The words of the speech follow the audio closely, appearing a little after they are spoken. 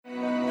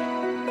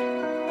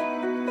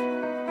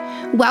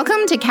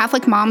Welcome to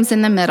Catholic Moms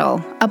in the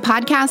Middle, a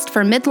podcast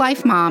for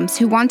midlife moms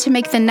who want to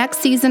make the next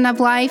season of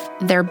life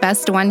their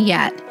best one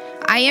yet.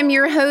 I am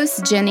your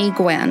host, Jenny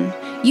Gwynn.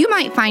 You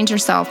might find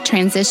yourself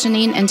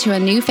transitioning into a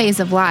new phase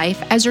of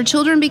life as your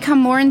children become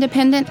more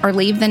independent or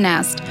leave the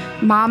nest.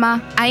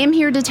 Mama, I am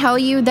here to tell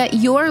you that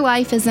your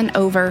life isn't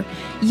over.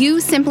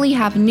 You simply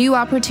have new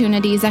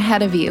opportunities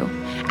ahead of you.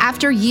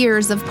 After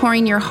years of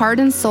pouring your heart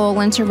and soul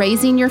into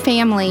raising your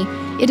family,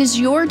 it is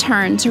your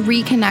turn to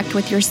reconnect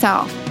with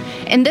yourself.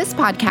 In this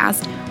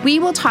podcast, we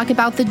will talk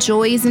about the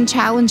joys and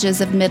challenges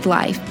of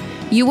midlife.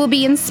 You will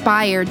be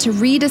inspired to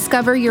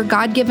rediscover your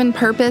God-given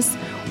purpose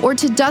or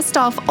to dust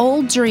off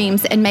old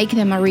dreams and make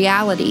them a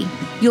reality.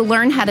 You'll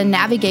learn how to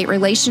navigate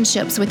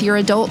relationships with your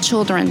adult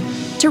children,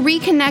 to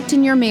reconnect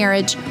in your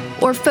marriage,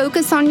 or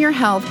focus on your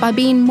health by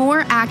being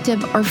more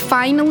active or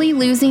finally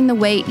losing the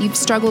weight you've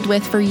struggled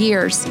with for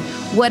years.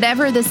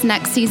 Whatever this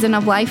next season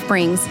of life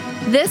brings,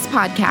 this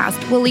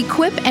podcast will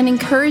equip and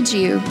encourage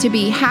you to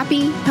be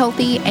happy,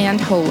 healthy, and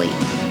holy.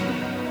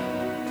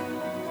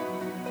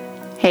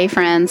 Hey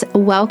friends,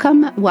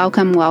 welcome.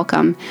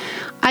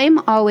 I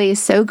am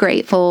always so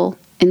grateful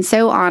and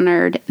so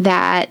honored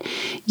that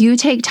you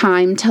take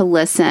time to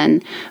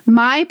listen.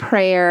 My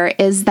prayer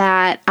is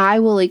that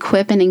I will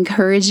equip and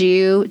encourage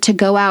you to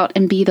go out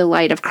and be the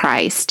light of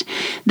Christ,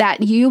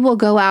 that you will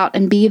go out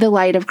and be the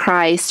light of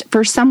Christ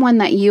for someone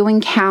that you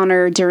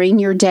encounter during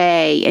your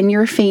day and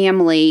your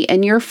family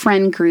and your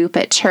friend group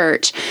at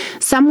church,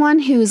 someone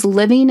who's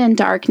living in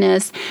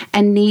darkness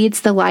and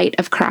needs the light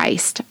of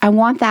Christ. I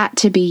want that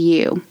to be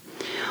you.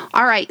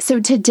 All right, so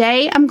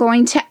today I'm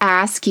going to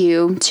ask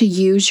you to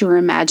use your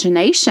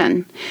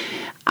imagination.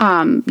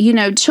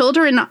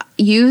 Children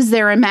use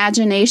their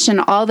imagination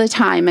all the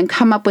time and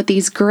come up with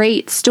these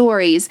great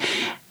stories.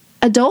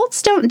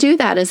 Adults don't do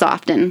that as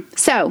often.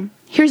 So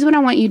here's what I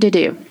want you to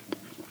do.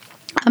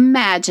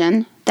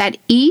 Imagine that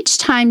each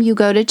time you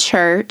go to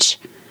church,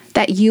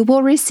 that you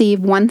will receive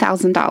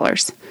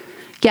 $1,000.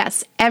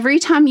 Yes, every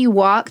time you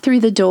walk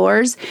through the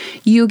doors,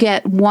 you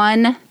get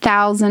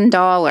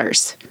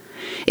 $1,000.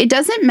 It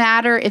doesn't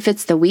matter if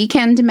it's the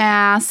weekend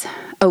mass,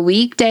 a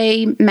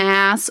weekday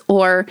mass,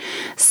 or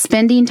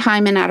spending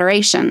time in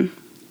adoration.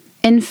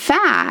 In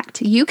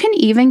fact, you can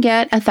even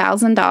get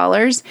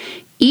 $1,000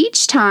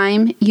 each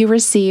time you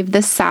receive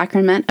the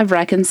sacrament of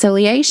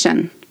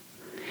reconciliation.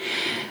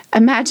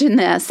 Imagine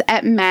this,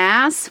 at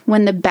Mass,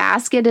 when the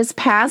basket is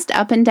passed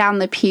up and down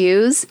the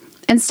pews,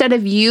 instead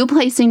of you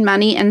placing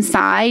money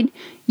inside,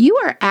 you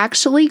are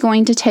actually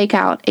going to take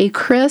out a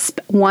crisp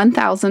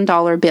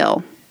 $1,000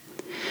 bill.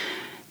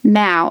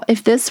 Now,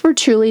 if this were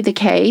truly the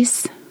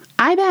case,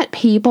 I bet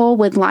people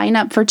would line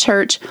up for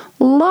church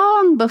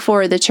long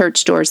before the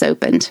church doors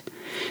opened.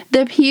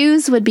 The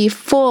pews would be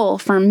full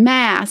for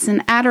Mass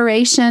and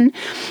adoration,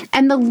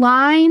 and the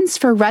lines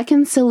for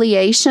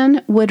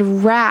reconciliation would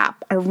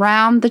wrap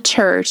around the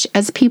church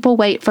as people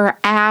wait for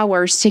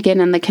hours to get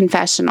in the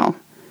confessional.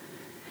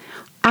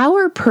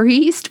 Our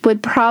priest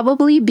would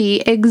probably be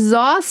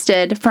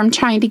exhausted from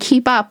trying to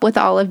keep up with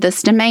all of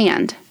this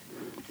demand.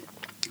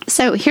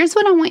 So here's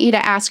what I want you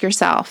to ask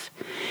yourself.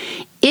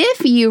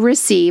 If you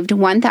received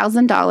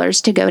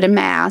 $1,000 to go to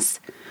Mass,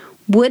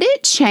 would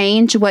it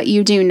change what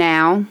you do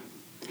now?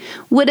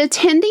 Would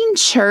attending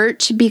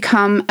church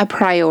become a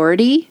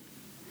priority?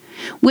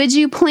 Would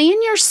you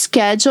plan your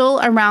schedule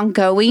around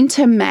going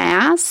to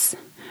Mass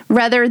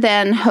rather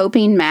than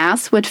hoping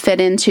Mass would fit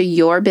into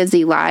your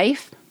busy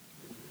life?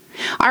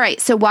 All right,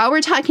 so while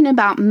we're talking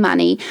about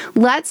money,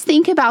 let's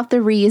think about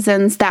the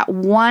reasons that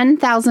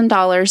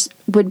 $1,000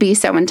 would be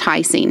so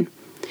enticing.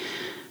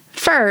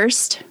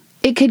 First,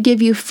 it could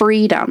give you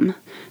freedom.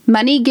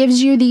 Money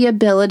gives you the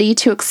ability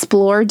to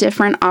explore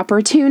different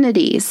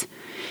opportunities.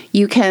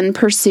 You can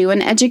pursue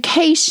an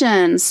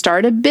education,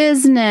 start a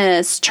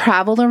business,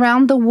 travel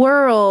around the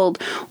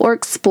world, or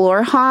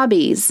explore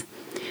hobbies.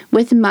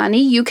 With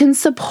money, you can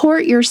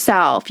support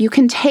yourself, you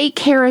can take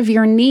care of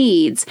your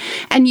needs,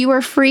 and you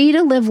are free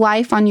to live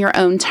life on your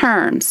own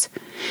terms.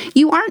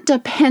 You aren't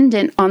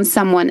dependent on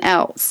someone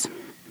else.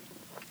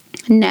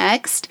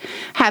 Next,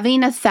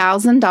 having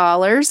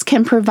 $1,000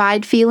 can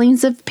provide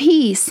feelings of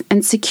peace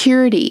and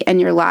security in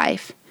your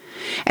life.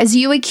 As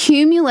you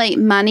accumulate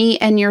money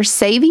in your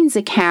savings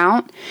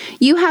account,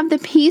 you have the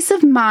peace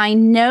of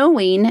mind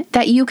knowing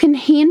that you can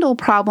handle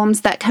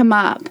problems that come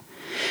up.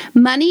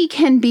 Money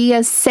can be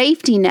a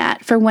safety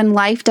net for when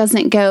life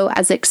doesn't go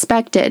as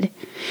expected.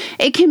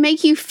 It can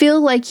make you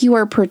feel like you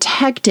are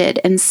protected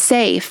and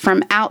safe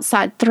from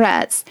outside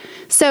threats,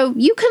 so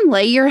you can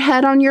lay your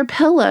head on your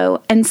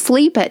pillow and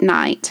sleep at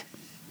night.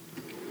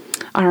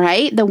 All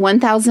right, the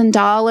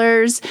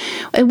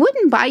 $1,000, it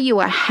wouldn't buy you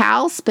a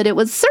house, but it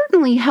would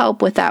certainly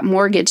help with that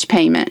mortgage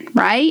payment,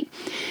 right?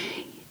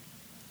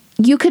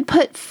 You could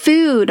put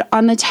food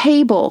on the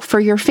table for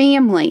your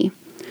family.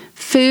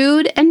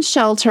 Food and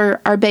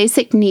shelter are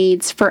basic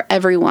needs for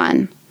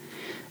everyone.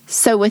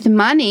 So with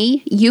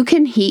money, you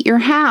can heat your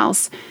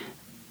house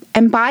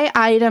and buy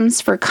items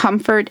for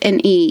comfort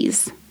and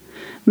ease.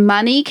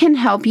 Money can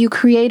help you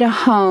create a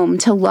home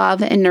to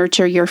love and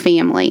nurture your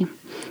family.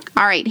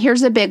 All right,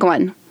 here's a big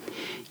one.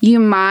 You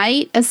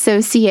might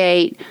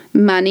associate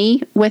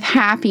money with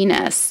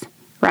happiness,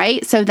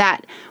 right? So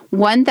that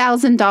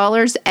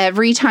 $1,000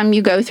 every time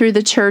you go through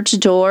the church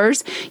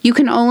doors, you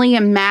can only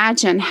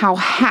imagine how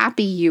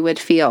happy you would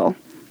feel.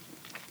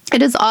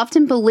 It is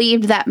often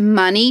believed that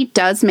money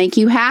does make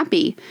you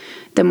happy.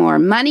 The more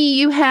money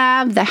you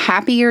have, the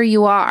happier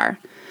you are.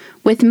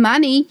 With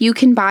money, you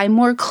can buy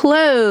more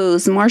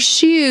clothes, more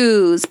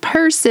shoes,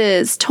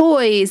 purses,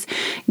 toys,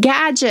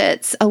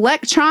 gadgets,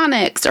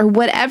 electronics, or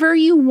whatever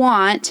you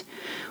want,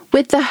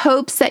 with the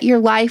hopes that your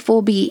life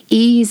will be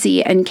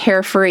easy and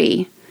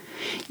carefree.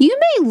 You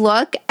may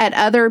look at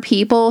other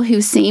people who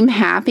seem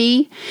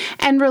happy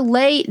and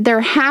relate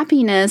their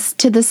happiness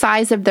to the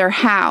size of their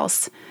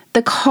house,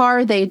 the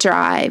car they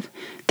drive,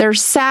 their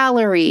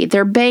salary,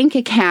 their bank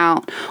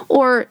account,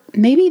 or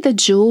maybe the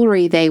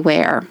jewelry they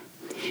wear.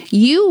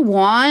 You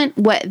want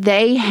what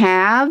they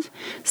have,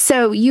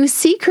 so you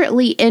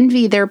secretly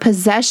envy their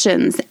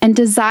possessions and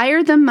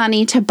desire the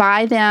money to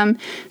buy them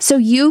so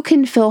you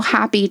can feel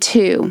happy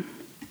too.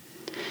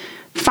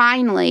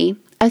 Finally,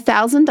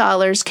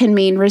 $1,000 can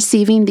mean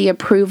receiving the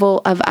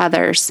approval of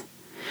others.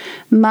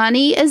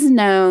 Money is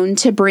known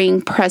to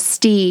bring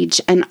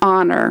prestige and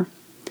honor.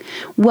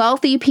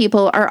 Wealthy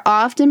people are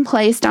often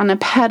placed on a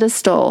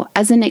pedestal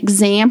as an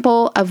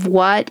example of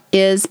what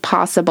is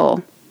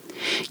possible.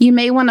 You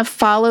may want to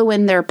follow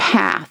in their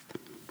path.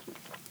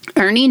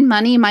 Earning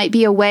money might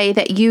be a way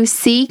that you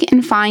seek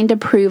and find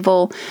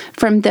approval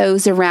from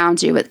those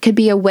around you. It could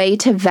be a way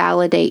to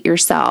validate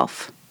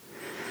yourself.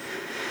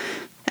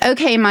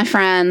 Okay, my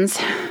friends,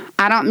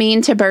 I don't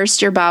mean to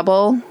burst your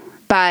bubble,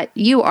 but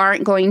you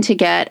aren't going to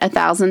get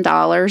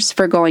 $1,000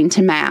 for going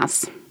to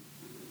Mass.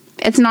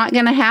 It's not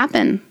going to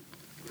happen.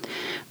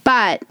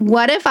 But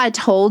what if I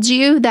told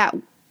you that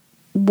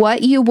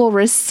what you will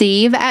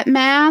receive at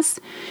Mass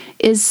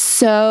is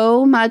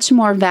so much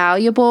more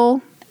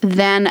valuable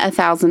than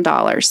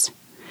 $1,000?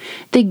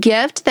 The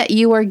gift that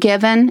you are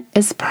given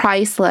is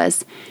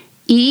priceless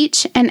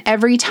each and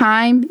every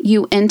time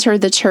you enter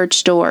the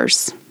church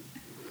doors.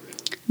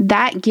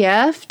 That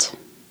gift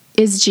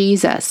is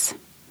Jesus.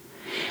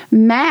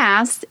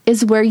 Mass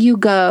is where you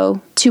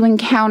go to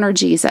encounter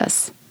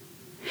Jesus.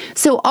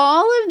 So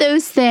all of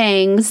those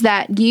things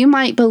that you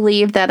might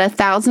believe that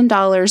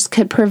 $1,000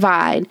 could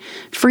provide,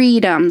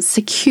 freedom,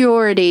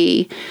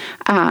 security,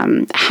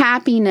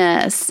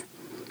 happiness,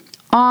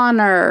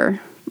 honor,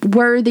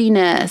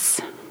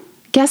 worthiness,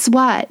 guess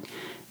what?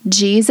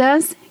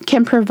 Jesus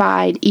can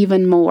provide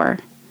even more.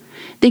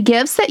 The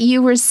gifts that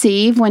you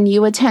receive when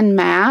you attend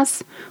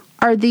Mass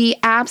are the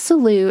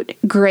absolute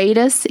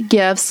greatest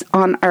gifts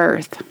on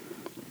earth.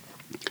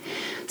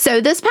 So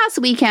this past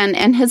weekend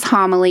in his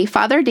homily,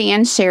 Father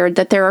Dan shared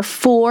that there are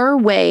 4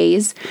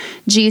 ways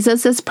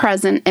Jesus is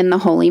present in the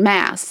Holy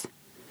Mass.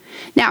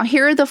 Now,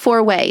 here are the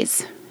 4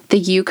 ways: the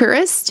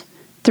Eucharist,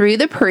 through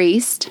the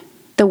priest,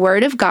 the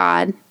Word of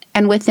God,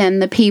 and within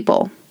the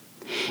people.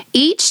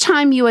 Each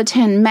time you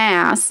attend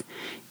Mass,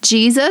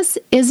 Jesus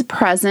is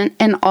present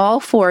in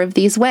all 4 of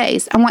these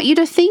ways. I want you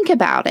to think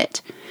about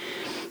it.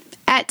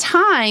 At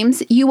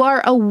times, you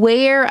are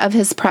aware of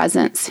his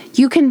presence.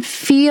 You can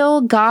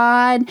feel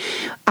God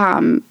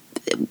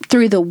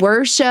through the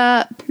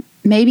worship.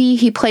 Maybe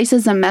he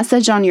places a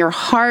message on your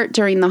heart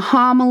during the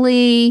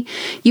homily.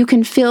 You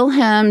can feel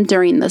him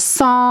during the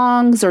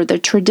songs or the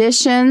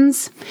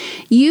traditions.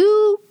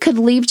 You could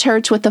leave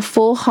church with a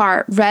full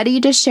heart,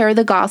 ready to share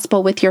the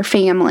gospel with your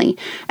family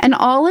and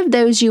all of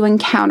those you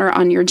encounter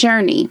on your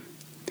journey.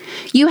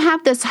 You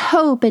have this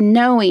hope in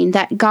knowing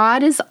that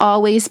God is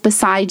always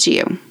beside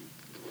you.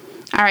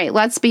 All right,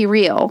 let's be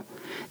real.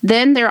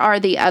 Then there are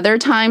the other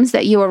times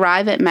that you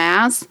arrive at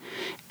Mass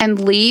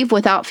and leave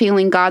without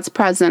feeling God's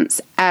presence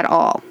at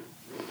all.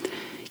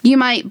 You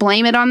might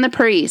blame it on the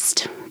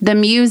priest, the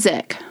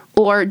music,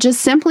 or just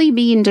simply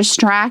being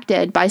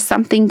distracted by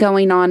something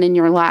going on in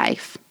your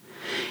life.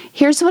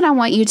 Here's what I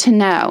want you to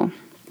know.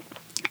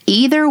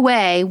 Either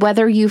way,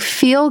 whether you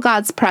feel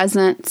God's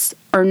presence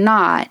or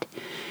not,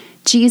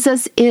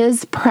 Jesus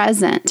is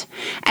present,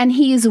 and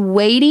he's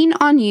waiting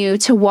on you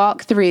to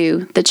walk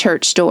through the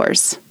church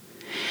doors.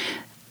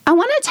 I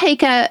want to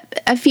take a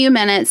few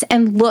minutes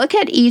and look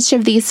at each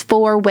of these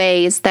 4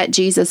 ways that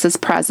Jesus is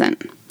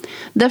present.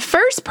 The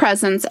first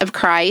presence of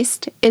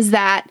Christ is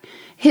that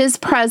his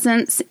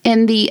presence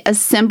in the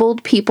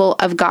assembled people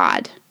of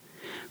God.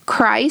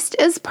 Christ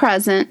is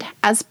present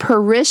as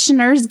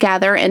parishioners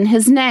gather in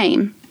his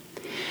name.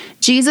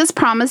 Jesus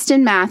promised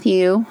in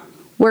Matthew,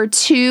 "Where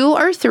 2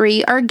 or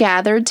 3 are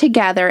gathered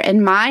together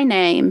in my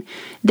name,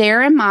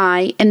 there am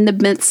I in the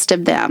midst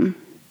of them."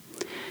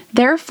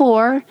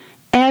 Therefore,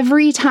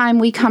 every time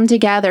we come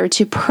together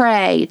to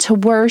pray, to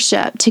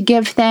worship, to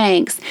give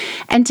thanks,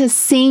 and to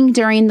sing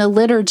during the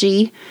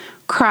liturgy,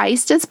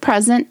 Christ is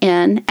present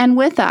in and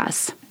with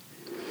us.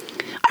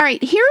 All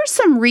right, here are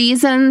some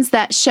reasons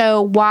that show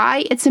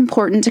why it's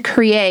important to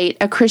create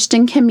a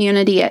Christian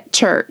community at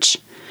church.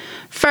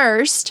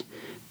 First,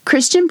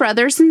 Christian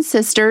brothers and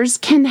sisters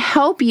can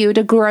help you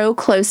to grow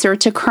closer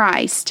to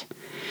Christ.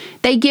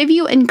 They give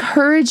you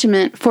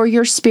encouragement for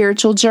your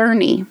spiritual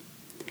journey.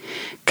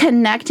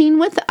 Connecting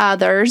with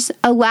others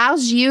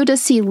allows you to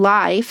see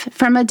life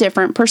from a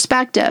different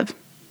perspective.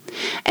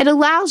 It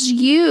allows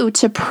you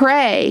to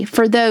pray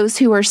for those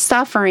who are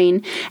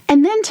suffering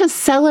and then to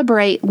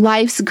celebrate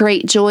life's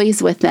great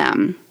joys with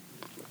them.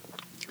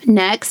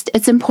 Next,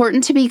 it's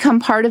important to become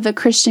part of a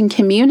Christian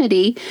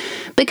community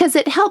because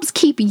it helps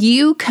keep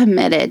you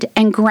committed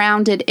and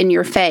grounded in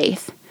your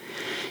faith.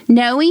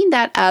 Knowing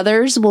that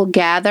others will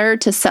gather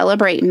to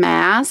celebrate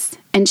Mass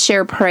and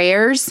share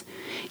prayers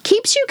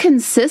keeps you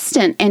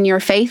consistent in your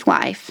faith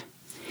life.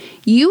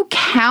 You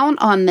count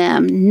on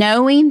them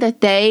knowing that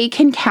they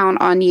can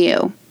count on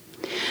you.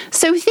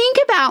 So think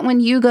about when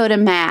you go to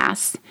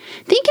Mass.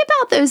 Think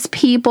about those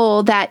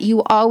people that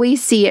you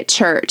always see at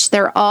church.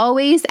 They're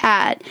always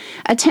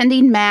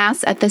attending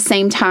Mass at the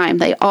same time.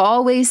 They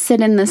always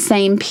sit in the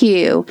same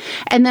pew.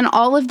 And then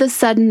all of a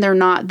sudden they're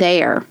not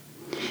there.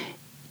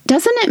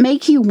 Doesn't it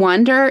make you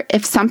wonder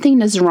if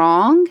something is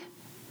wrong?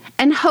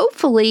 And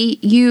hopefully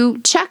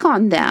you check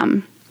on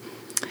them.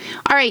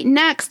 All right,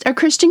 next, a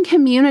Christian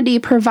community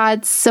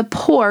provides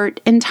support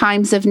in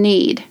times of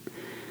need.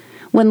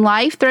 When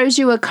life throws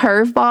you a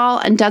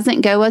curveball and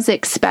doesn't go as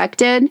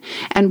expected,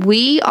 and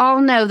we all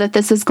know that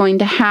this is going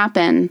to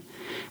happen,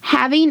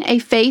 having a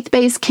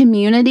faith-based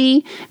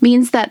community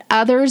means that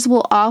others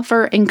will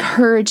offer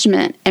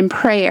encouragement and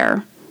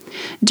prayer.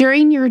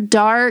 During your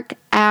dark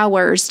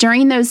hours,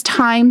 during those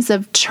times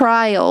of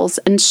trials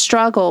and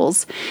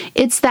struggles,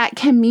 it's that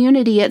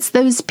community, it's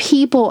those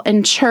people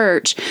in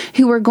church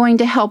who are going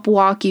to help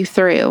walk you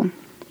through.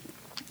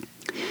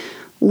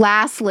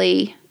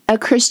 Lastly, a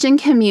Christian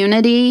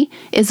community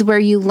is where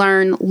you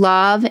learn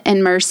love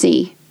and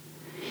mercy.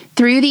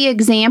 Through the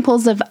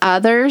examples of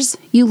others,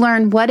 you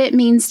learn what it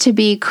means to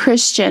be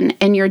Christian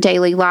in your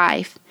daily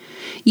life.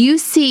 You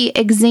see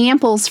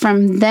examples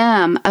from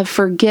them of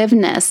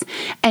forgiveness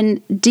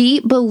and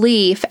deep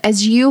belief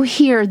as you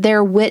hear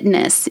their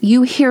witness,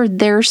 you hear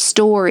their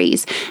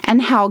stories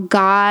and how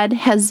God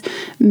has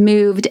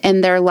moved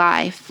in their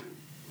life.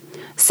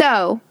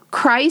 So,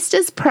 Christ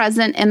is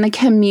present in the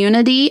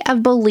community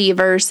of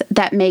believers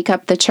that make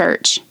up the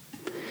church.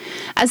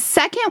 A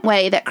second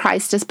way that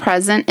Christ is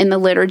present in the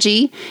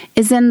liturgy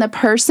is in the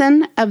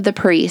person of the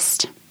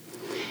priest.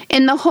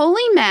 In the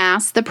Holy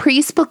Mass, the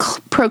priest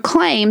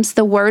proclaims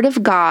the Word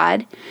of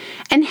God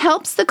and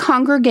helps the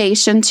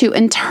congregation to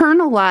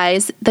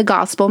internalize the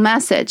gospel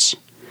message.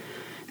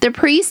 The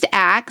priest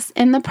acts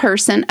in the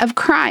person of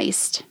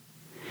Christ.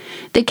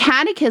 The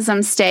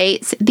Catechism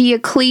states, the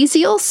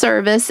ecclesial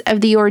service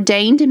of the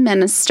ordained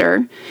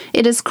minister,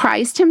 it is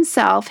Christ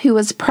himself who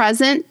is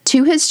present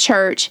to his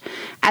church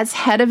as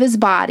head of his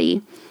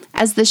body,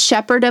 as the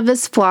shepherd of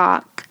his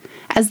flock,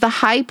 as the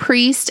high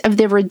priest of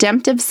the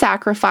redemptive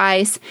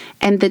sacrifice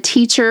and the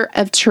teacher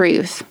of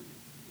truth.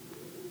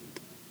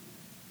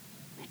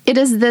 It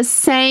is the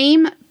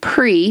same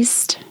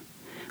priest,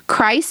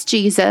 Christ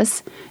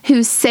Jesus,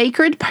 whose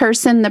sacred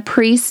person the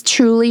priest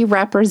truly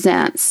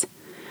represents.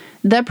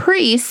 The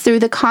priest, through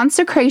the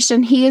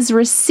consecration he has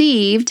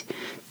received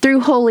through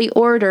holy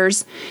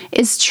orders,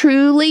 is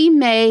truly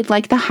made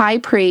like the high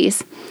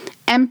priest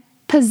and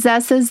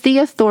possesses the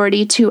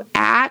authority to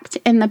act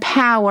in the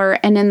power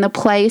and in the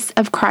place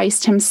of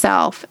Christ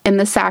himself in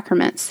the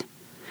sacraments.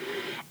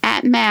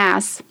 At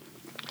Mass,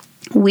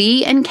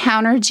 we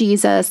encounter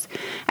Jesus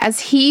as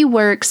he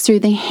works through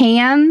the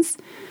hands,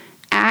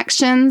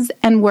 actions,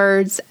 and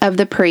words of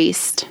the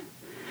priest.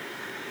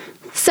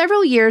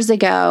 Several years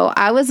ago,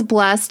 I was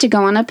blessed to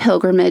go on a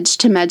pilgrimage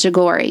to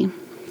Medjugorje.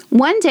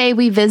 One day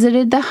we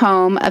visited the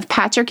home of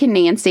Patrick and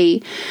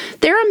Nancy.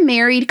 They're a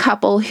married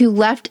couple who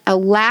left a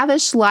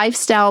lavish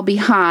lifestyle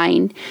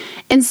behind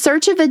in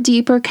search of a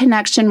deeper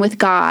connection with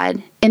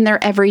God in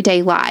their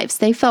everyday lives.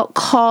 They felt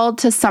called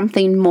to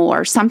something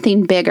more,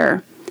 something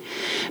bigger.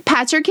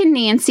 Patrick and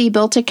Nancy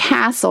built a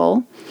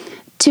castle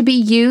to be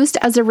used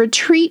as a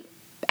retreat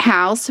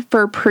house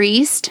for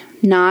priests,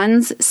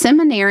 nuns,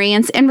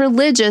 seminarians, and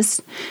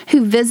religious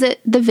who visit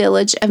the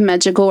village of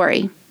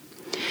Medjugorje.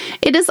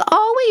 It is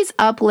always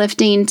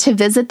uplifting to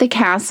visit the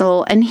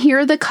castle and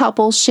hear the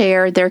couple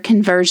share their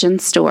conversion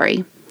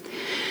story.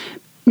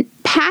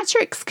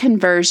 Patrick's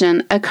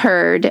conversion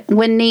occurred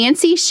when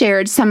Nancy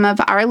shared some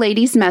of Our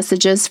Lady's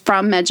messages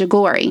from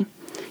Medjugorje.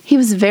 He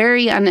was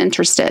very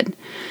uninterested.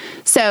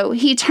 So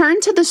he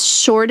turned to the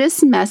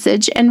shortest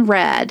message and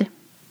read,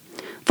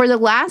 "For the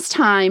last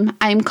time,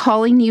 I am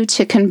calling you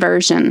to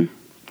conversion."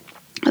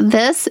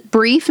 This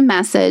brief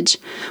message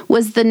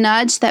was the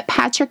nudge that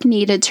Patrick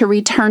needed to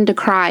return to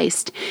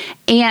Christ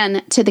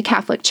and to the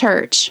Catholic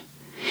Church.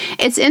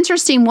 It's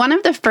interesting, one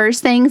of the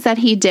first things that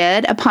he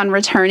did upon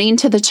returning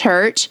to the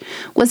church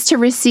was to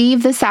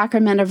receive the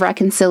sacrament of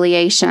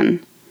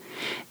reconciliation.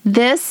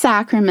 This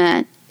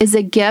sacrament is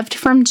a gift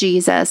from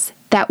Jesus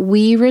that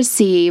we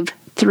receive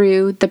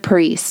through the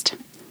priest.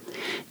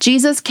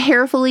 Jesus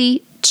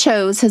carefully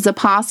chose his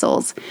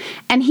apostles,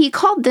 and he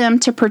called them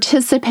to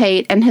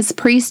participate in his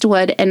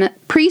priesthood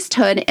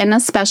in a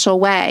special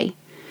way.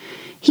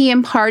 He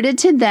imparted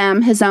to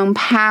them his own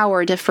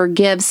power to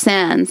forgive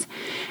sins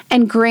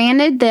and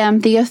granted them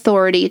the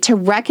authority to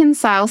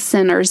reconcile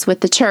sinners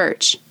with the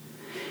church.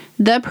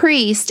 The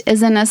priest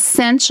is an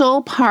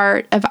essential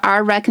part of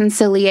our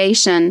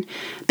reconciliation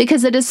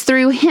because it is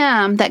through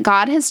him that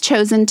God has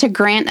chosen to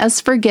grant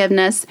us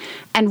forgiveness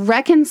and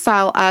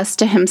reconcile us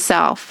to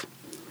himself.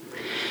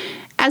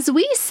 As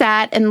we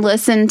sat and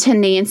listened to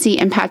Nancy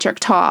and Patrick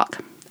talk,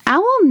 I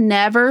will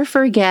never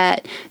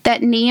forget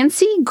that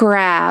Nancy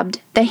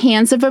grabbed the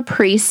hands of a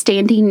priest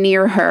standing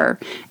near her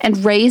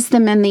and raised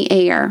them in the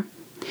air.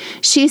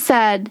 She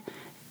said,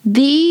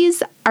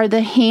 "These are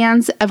the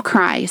hands of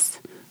Christ."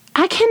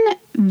 I can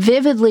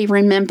vividly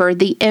remember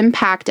the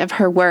impact of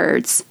her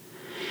words.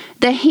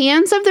 The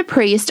hands of the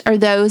priest are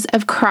those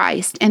of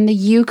Christ and the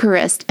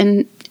Eucharist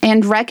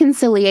and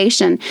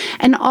reconciliation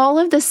and all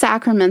of the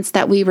sacraments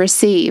that we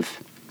receive.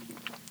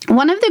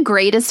 One of the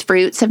greatest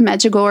fruits of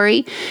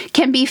Medjugorje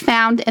can be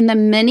found in the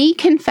many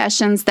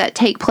confessions that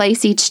take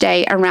place each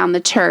day around the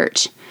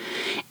church.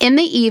 In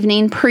the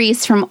evening,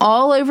 priests from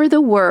all over the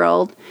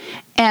world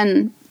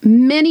and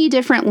many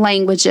different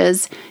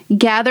languages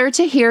gather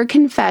to hear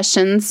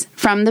confessions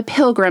from the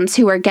pilgrims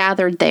who are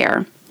gathered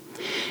there.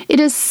 It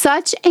is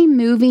such a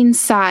moving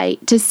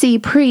sight to see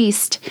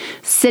priests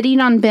sitting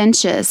on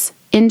benches,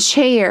 in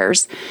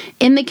chairs,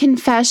 in the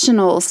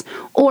confessionals,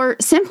 or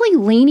simply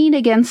leaning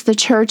against the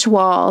church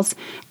walls,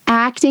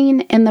 acting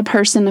in the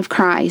person of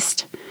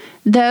Christ.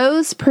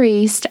 Those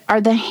priests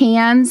are the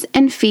hands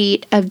and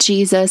feet of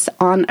Jesus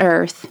on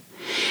earth.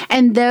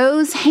 And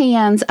those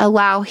hands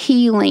allow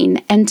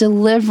healing and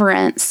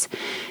deliverance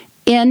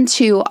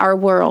into our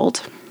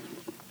world.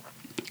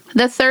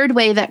 The third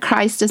way that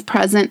Christ is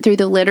present through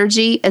the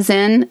liturgy is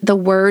in the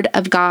Word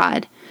of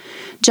God.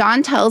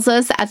 John tells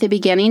us at the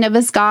beginning of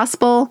his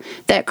gospel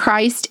that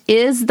Christ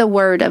is the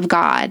Word of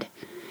God.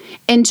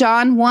 In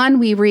John 1,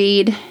 we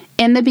read,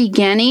 "In the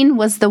beginning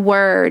was the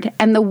Word,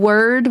 and the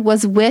Word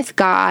was with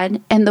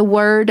God, and the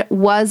Word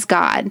was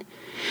God."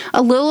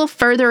 A little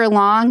further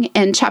along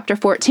in chapter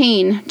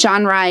 14,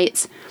 John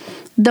writes,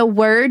 "The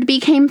Word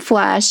became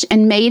flesh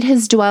and made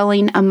his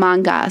dwelling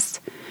among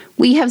us.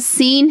 We have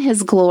seen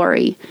his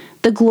glory,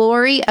 the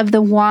glory of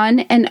the one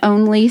and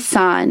only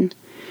Son,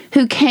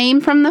 who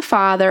came from the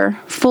Father,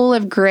 full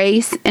of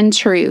grace and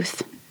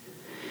truth."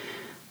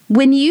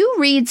 When you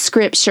read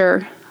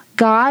Scripture,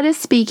 God is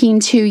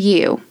speaking to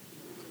you.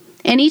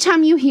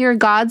 Anytime you hear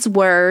God's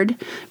word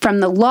from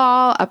the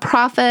law, a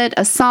prophet,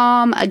 a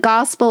psalm, a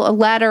gospel, a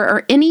letter,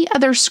 or any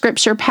other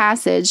Scripture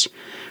passage,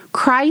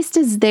 Christ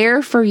is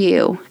there for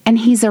you, and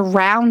he's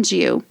around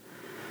you.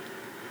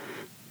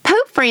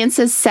 Pope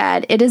Francis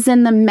said it is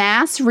in the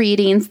Mass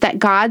readings that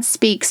God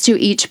speaks to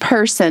each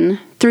person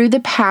through the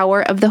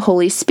power of the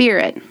Holy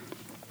Spirit.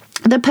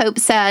 The Pope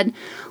said,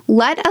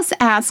 "Let us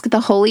ask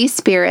the Holy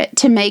Spirit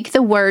to make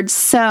the word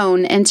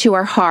sown into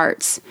our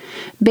hearts,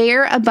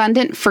 bear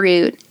abundant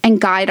fruit,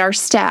 and guide our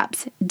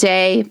steps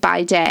day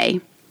by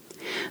day."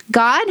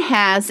 God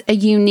has a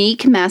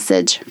unique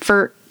message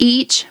for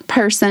each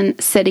person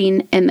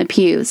sitting in the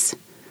pews.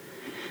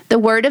 The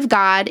Word of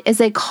God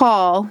is a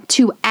call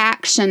to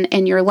action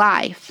in your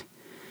life.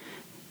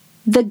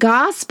 The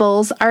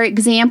Gospels are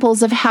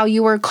examples of how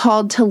you are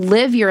called to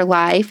live your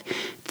life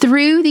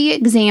through the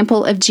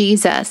example of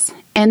Jesus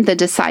and the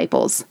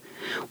disciples.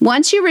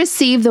 Once you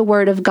receive the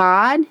Word of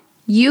God,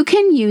 you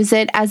can use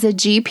it as a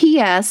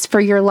GPS for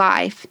your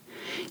life.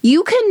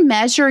 You can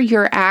measure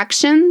your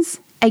actions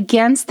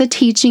against the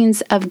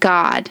teachings of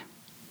God.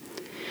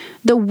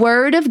 The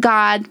Word of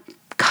God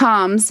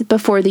comes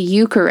before the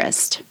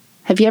Eucharist.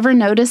 Have you ever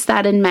noticed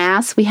that in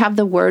Mass, we have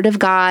the Word of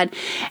God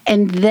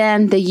and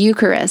then the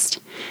Eucharist?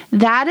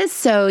 That is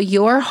so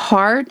your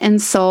heart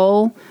and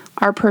soul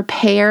are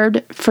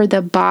prepared for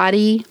the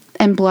body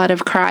and blood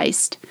of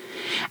Christ.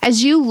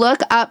 As you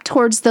look up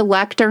towards the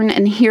lectern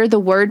and hear the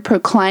word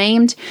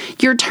proclaimed,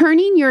 you're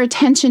turning your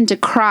attention to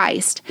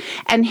Christ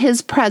and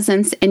his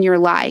presence in your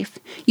life.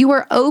 You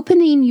are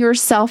opening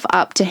yourself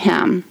up to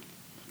him.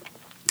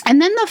 And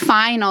then the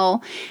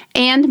final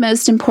and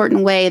most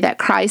important way that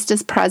Christ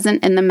is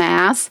present in the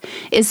Mass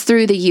is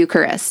through the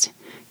Eucharist.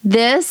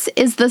 This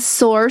is the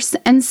source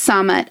and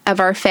summit of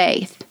our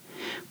faith.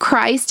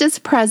 Christ is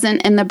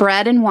present in the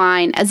bread and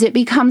wine as it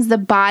becomes the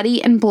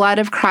body and blood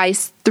of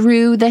Christ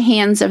through the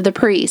hands of the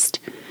priest.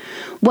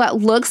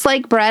 What looks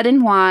like bread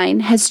and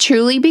wine has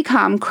truly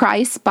become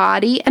Christ's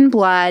body and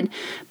blood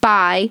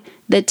by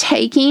the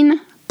taking,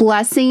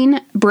 blessing,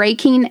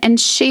 breaking, and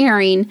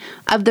sharing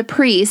of the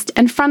priest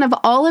in front of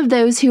all of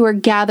those who are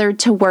gathered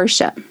to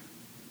worship.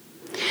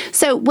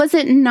 So, was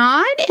it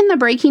not in the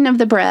breaking of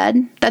the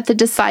bread that the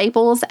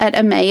disciples at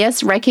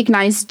Emmaus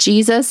recognized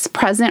Jesus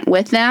present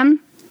with them?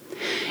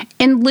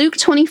 In Luke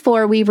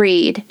 24, we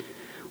read,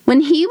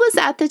 "When he was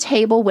at the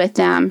table with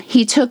them,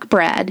 he took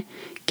bread,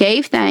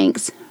 gave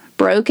thanks,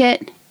 broke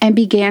it, and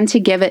began to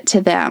give it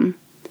to them.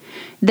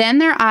 Then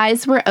their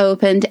eyes were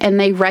opened and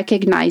they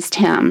recognized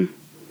him."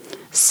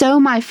 So,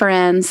 my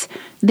friends,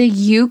 the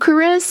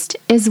Eucharist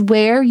is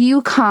where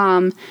you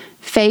come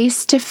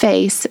face to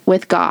face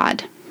with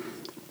God.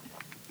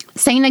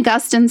 St.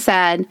 Augustine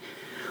said,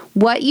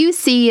 "What you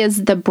see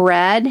is the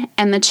bread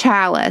and the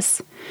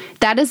chalice.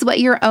 That is what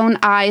your own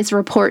eyes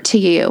report to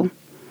you.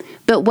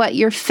 But what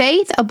your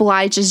faith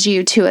obliges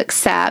you to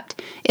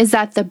accept is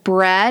that the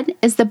bread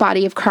is the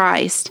body of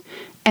Christ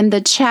and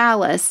the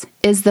chalice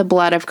is the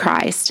blood of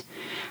Christ."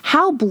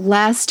 How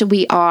blessed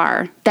we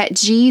are that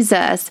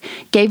Jesus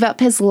gave up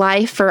his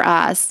life for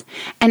us.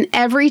 And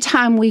every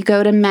time we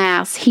go to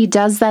Mass, he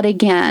does that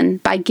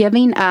again by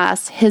giving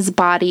us his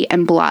body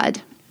and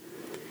blood.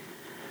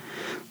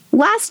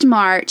 Last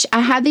March,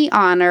 I had the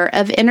honor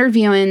of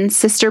interviewing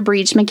Sister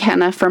Breege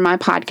McKenna for my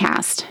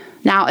podcast.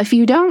 Now, if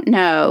you don't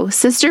know,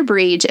 Sister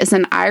Breege is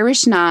an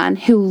Irish nun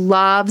who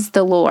loves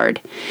the Lord.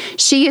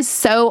 She is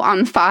so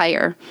on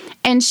fire,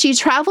 and she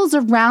travels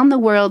around the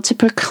world to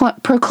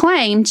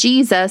proclaim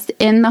Jesus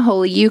in the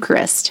Holy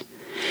Eucharist.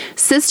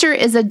 Sister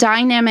is a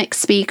dynamic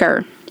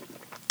speaker,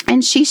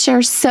 and she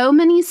shares so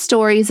many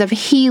stories of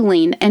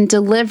healing and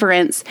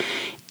deliverance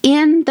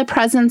in the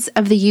presence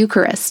of the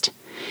Eucharist.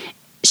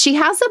 She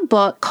has a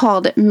book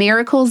called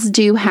Miracles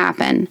Do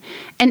Happen,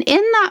 and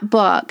in that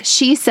book,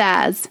 she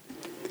says,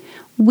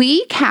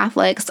 "We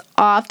Catholics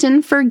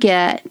often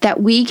forget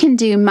that we can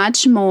do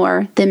much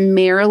more than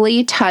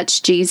merely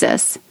touch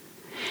Jesus.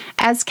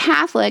 As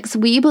Catholics,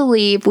 we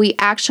believe we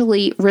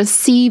actually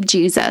receive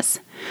Jesus.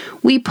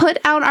 We put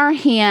out our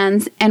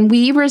hands and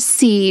we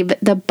receive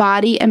the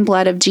body and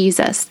blood of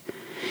Jesus."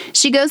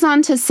 She goes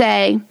on to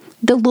say,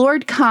 "The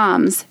Lord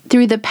comes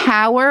through the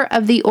power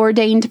of the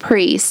ordained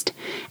priest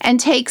and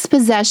takes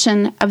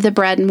possession of the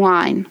bread and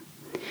wine.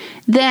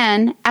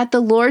 Then, at the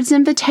Lord's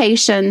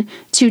invitation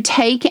to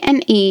take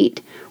and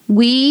eat,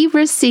 we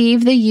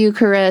receive the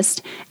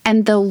Eucharist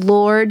and the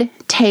Lord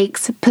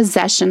takes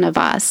possession of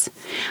us."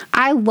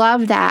 I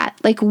love that.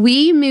 Like,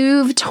 we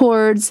move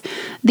towards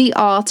the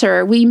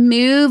altar, we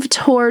move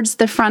towards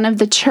the front of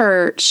the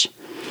church,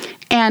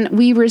 and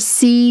we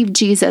receive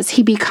Jesus.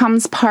 He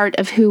becomes part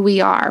of who we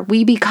are.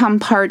 We become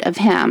part of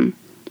him.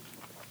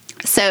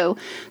 So,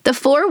 the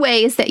 4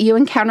 ways that you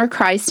encounter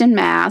Christ in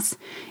Mass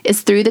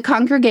is through the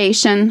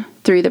congregation,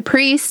 through the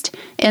priest,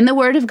 in the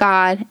Word of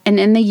God, and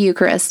in the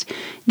Eucharist.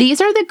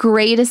 These are the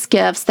greatest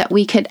gifts that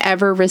we could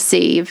ever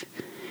receive.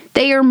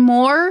 They are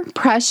more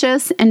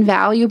precious and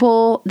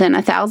valuable than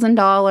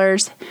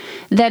 $1,000,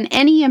 than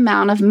any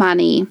amount of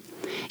money.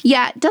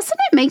 Yet, doesn't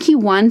it make you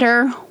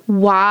wonder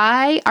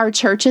why our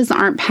churches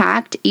aren't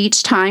packed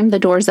each time the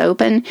doors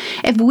open?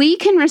 If we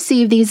can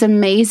receive these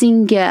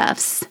amazing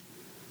gifts,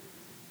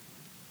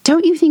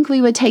 don't you think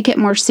we would take it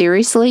more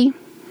seriously?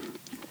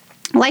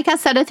 Like I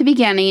said at the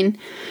beginning,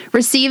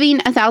 receiving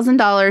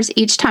 $1,000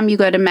 each time you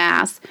go to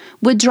Mass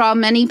would draw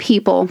many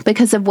people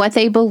because of what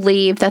they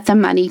believe that the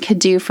money could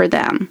do for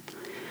them.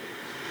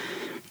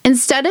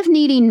 Instead of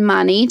needing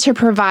money to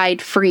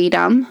provide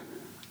freedom,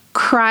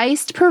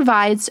 Christ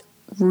provides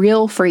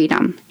real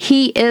freedom.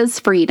 He is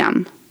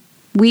freedom.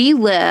 We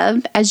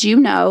live, as you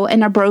know,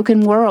 in a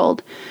broken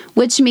world,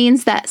 which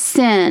means that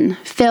sin,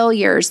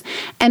 failures,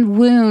 and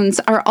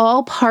wounds are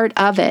all part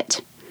of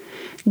it.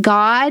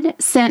 God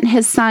sent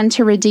his Son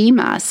to redeem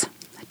us,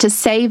 to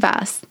save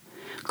us.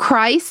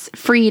 Christ's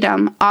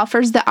freedom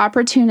offers the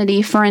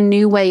opportunity for a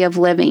new way of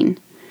living.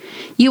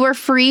 You are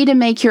free to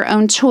make your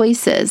own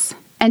choices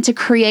and to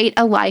create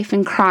a life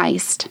in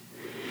Christ.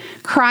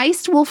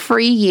 Christ will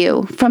free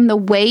you from the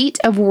weight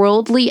of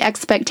worldly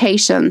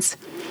expectations.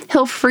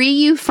 He'll free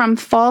you from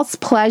false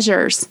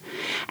pleasures,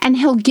 and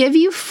he'll give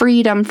you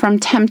freedom from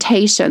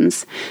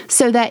temptations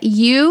so that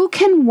you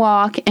can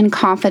walk in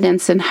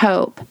confidence and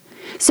hope,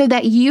 so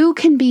that you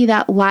can be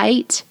that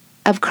light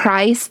of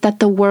Christ that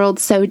the world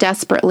so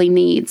desperately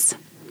needs.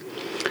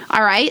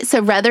 All right,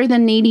 so rather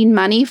than needing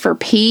money for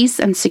peace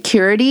and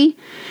security,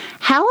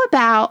 how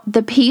about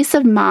the peace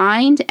of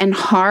mind and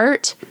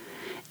heart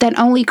that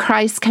only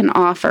Christ can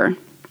offer?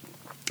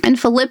 In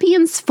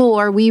Philippians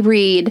 4, we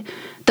read,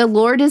 "The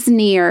Lord is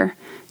near.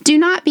 Do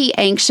not be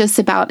anxious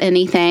about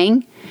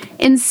anything.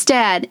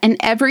 Instead, in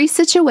every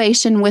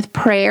situation with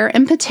prayer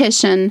and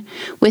petition,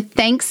 with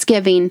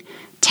thanksgiving,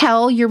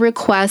 tell your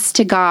requests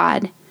to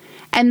God.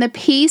 And the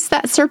peace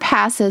that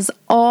surpasses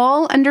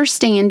all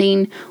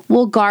understanding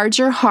will guard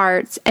your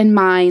hearts and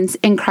minds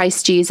in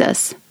Christ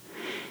Jesus."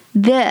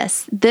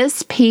 This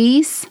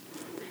peace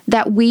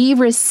that we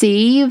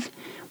receive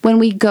when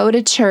we go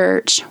to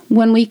church,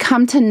 when we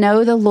come to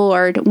know the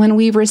Lord, when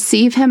we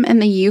receive him in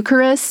the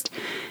Eucharist,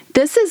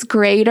 this is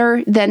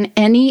greater than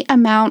any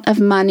amount of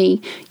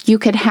money you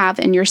could have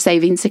in your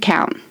savings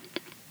account.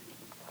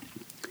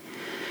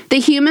 The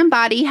human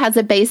body has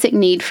a basic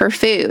need for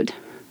food,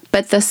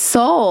 but the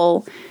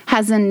soul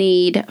has a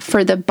need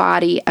for the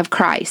body of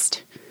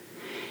Christ.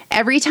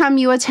 Every time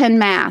you attend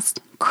Mass,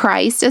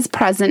 Christ is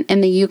present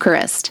in the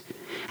Eucharist.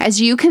 As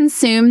you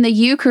consume the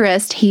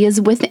Eucharist, he is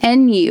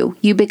within you.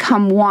 You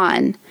become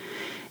one.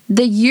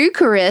 The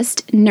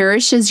Eucharist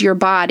nourishes your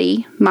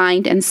body,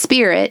 mind, and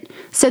spirit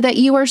so that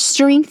you are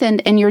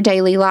strengthened in your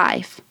daily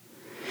life.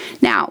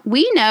 Now,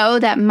 we know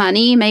that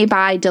money may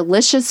buy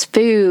delicious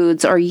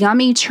foods or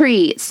yummy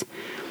treats,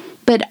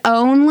 but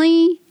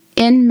only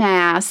in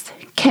Mass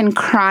can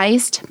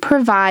Christ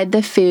provide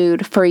the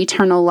food for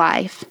eternal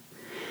life.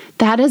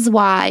 That is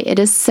why it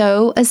is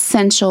so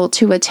essential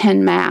to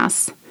attend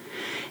Mass.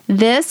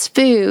 This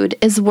food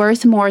is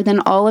worth more than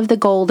all of the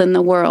gold in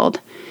the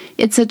world.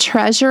 It's a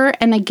treasure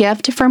and a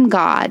gift from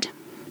God.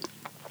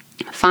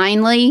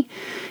 Finally,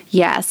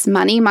 yes,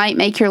 money might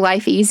make your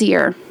life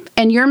easier,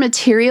 and your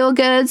material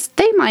goods,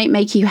 they might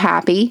make you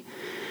happy.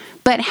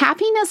 But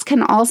happiness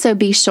can also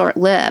be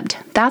short-lived.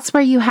 That's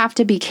where you have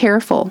to be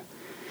careful.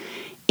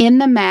 In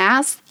the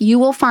Mass, you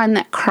will find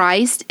that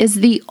Christ is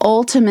the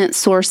ultimate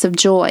source of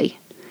joy.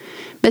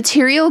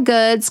 Material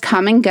goods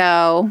come and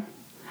go.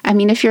 I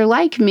mean, if you're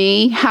like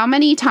me, how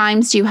many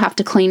times do you have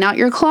to clean out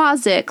your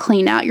closet,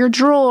 clean out your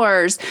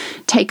drawers,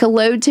 take a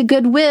load to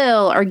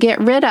Goodwill, or get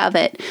rid of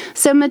it?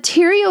 So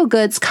material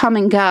goods come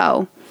and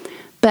go,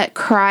 but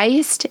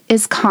Christ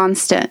is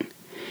constant.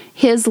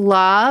 His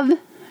love,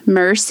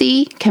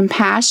 mercy,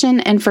 compassion,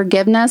 and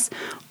forgiveness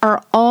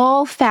are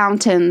all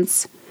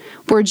fountains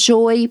where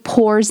joy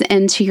pours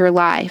into your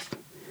life.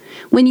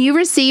 When you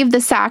receive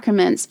the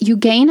sacraments, you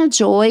gain a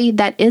joy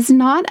that is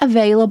not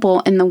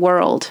available in the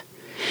world.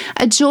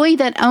 A joy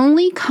that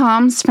only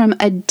comes from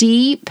a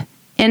deep,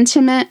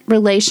 intimate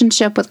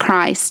relationship with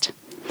Christ.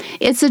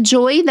 It's a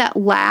joy that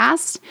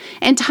lasts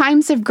in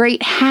times of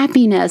great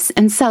happiness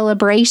and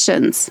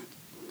celebrations.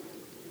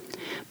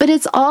 But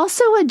it's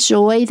also a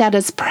joy that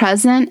is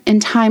present in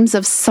times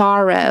of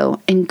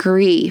sorrow and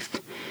grief,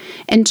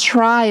 and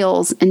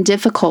trials and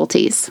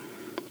difficulties.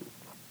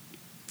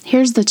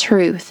 Here's the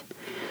truth.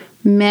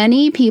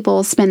 Many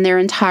people spend their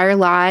entire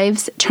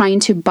lives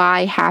trying to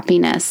buy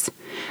happiness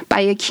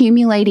by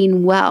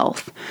accumulating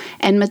wealth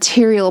and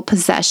material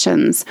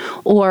possessions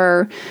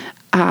or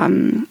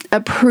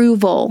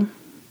approval.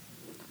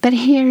 But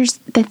here's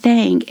the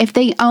thing. If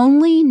they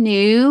only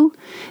knew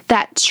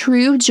that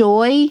true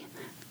joy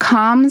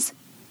comes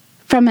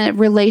from a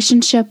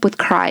relationship with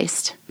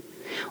Christ,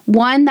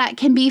 one that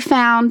can be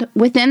found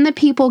within the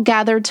people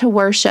gathered to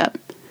worship,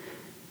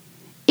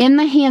 in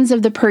the hands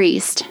of the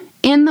priest,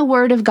 in the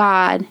Word of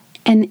God,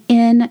 and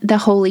in the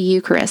Holy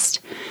Eucharist.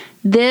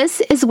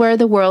 This is where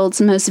the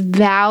world's most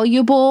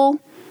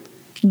valuable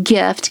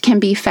gift can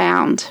be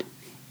found,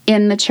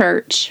 in the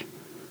church.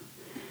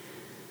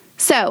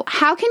 So,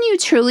 how can you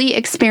truly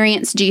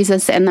experience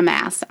Jesus in the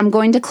Mass? I'm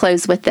going to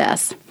close with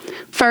this.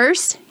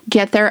 First,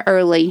 get there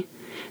early.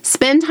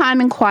 Spend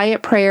time in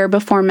quiet prayer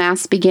before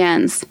Mass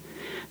begins.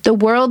 The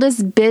world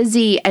is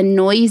busy and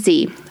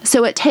noisy,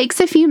 so it takes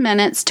a few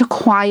minutes to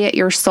quiet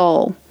your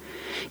soul.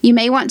 You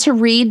may want to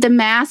read the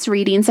Mass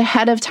readings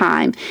ahead of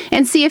time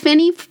and see if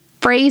any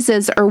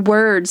phrases or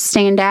words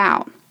stand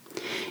out.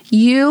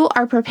 You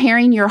are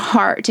preparing your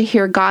heart to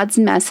hear God's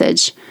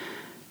message.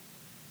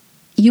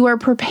 You are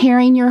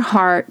preparing your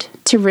heart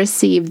to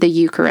receive the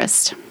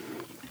Eucharist.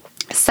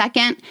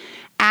 Second,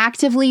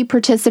 actively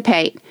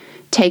participate.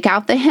 Take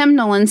out the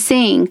hymnal and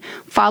sing.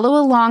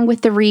 Follow along with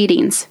the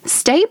readings.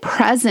 Stay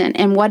present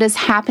in what is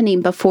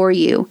happening before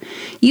you.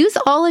 Use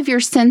all of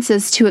your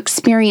senses to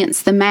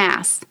experience the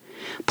Mass.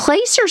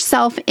 Place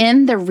yourself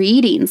in the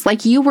readings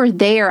like you were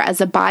there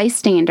as a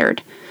bystander.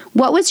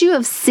 What would you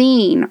have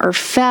seen or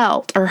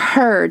felt or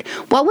heard?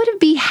 What would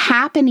be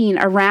happening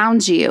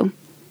around you?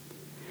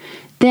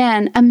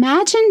 Then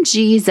imagine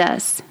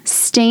Jesus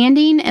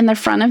standing in the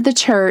front of the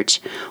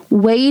church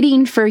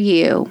waiting for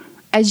you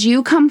as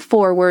you come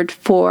forward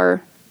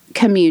for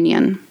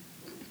communion.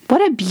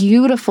 What a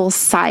beautiful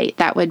sight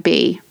that would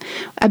be.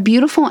 A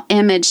beautiful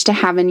image to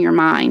have in your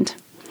mind.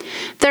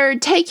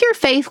 Third, take your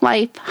faith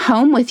life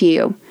home with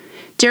you.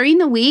 During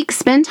the week,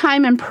 spend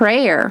time in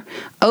prayer.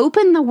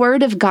 Open the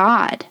Word of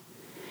God.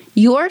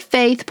 Your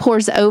faith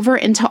pours over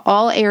into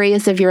all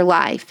areas of your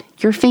life,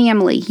 your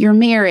family, your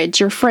marriage,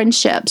 your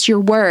friendships, your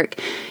work,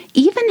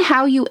 even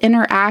how you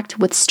interact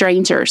with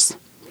strangers.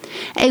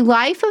 A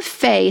life of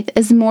faith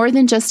is more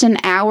than just an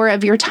hour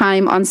of your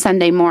time on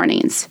Sunday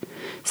mornings.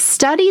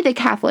 Study the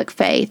Catholic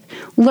faith.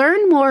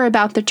 Learn more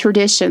about the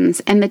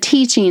traditions and the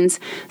teachings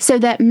so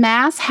that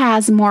Mass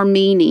has more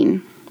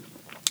meaning,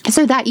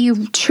 so that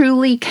you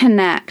truly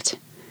connect.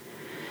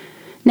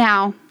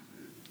 Now,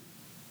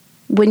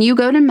 when you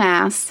go to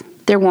Mass,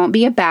 there won't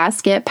be a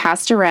basket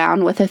passed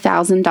around with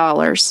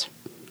 $1,000,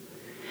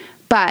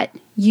 but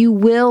you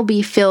will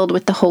be filled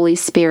with the Holy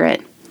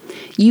Spirit.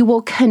 You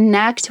will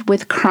connect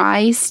with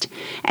Christ,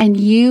 and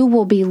you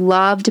will be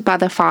loved by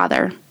the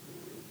Father.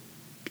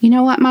 You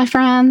know what, my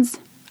friends?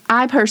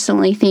 I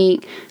personally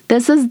think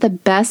this is the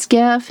best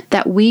gift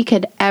that we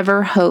could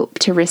ever hope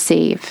to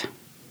receive.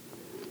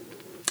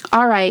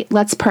 All right,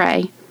 let's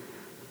pray.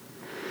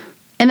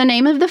 In the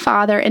name of the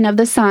Father, and of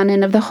the Son,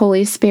 and of the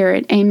Holy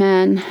Spirit,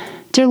 amen.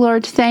 Dear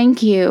Lord,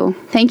 thank you.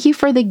 Thank you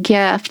for the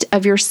gift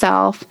of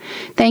yourself.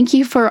 Thank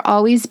you for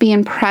always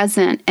being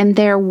present and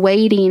there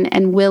waiting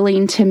and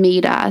willing to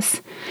meet us.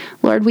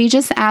 Lord, we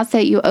just ask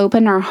that you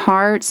open our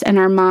hearts and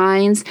our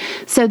minds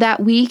so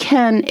that we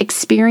can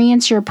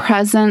experience your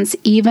presence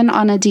even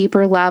on a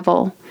deeper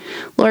level.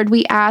 Lord,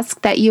 we ask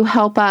that you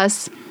help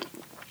us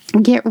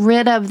Get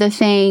rid of the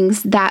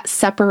things that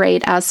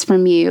separate us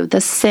from you,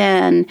 the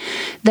sin,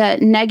 the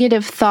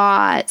negative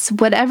thoughts,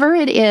 whatever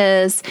it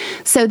is,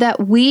 so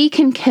that we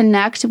can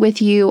connect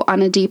with you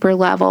on a deeper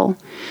level.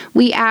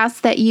 We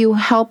ask that you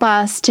help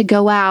us to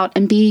go out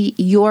and be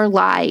your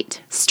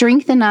light.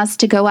 Strengthen us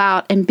to go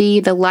out and be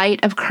the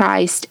light of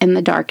Christ in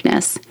the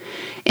darkness.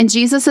 In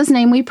Jesus'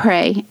 name we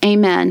pray,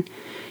 amen.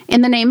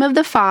 In the name of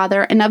the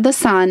Father, and of the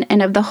Son,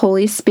 and of the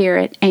Holy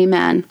Spirit,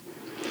 amen.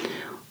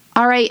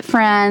 All right,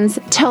 friends,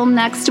 till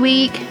next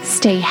week,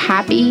 stay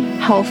happy,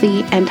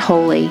 healthy, and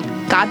holy.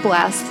 God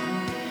bless.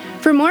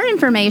 For more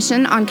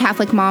information on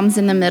Catholic Moms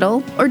in the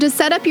Middle, or to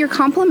set up your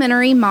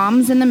complimentary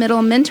Moms in the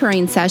Middle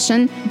mentoring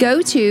session,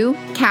 go to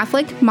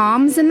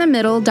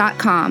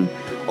CatholicMomsInTheMiddle.com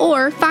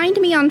or find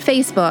me on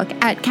Facebook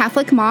at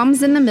Catholic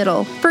Moms in the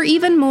Middle for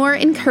even more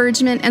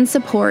encouragement and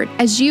support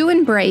as you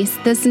embrace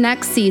this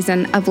next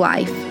season of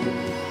life.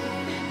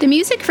 The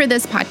music for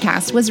this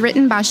podcast was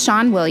written by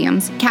Sean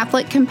Williams,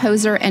 Catholic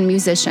composer and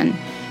musician.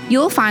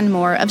 You'll find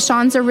more of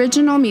Sean's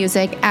original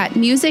music at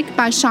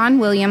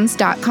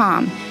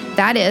musicbyseanwilliams.com.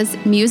 That is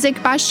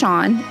Music by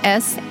Sean,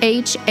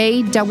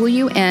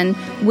 SHAWN,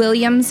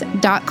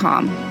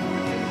 Williams.com.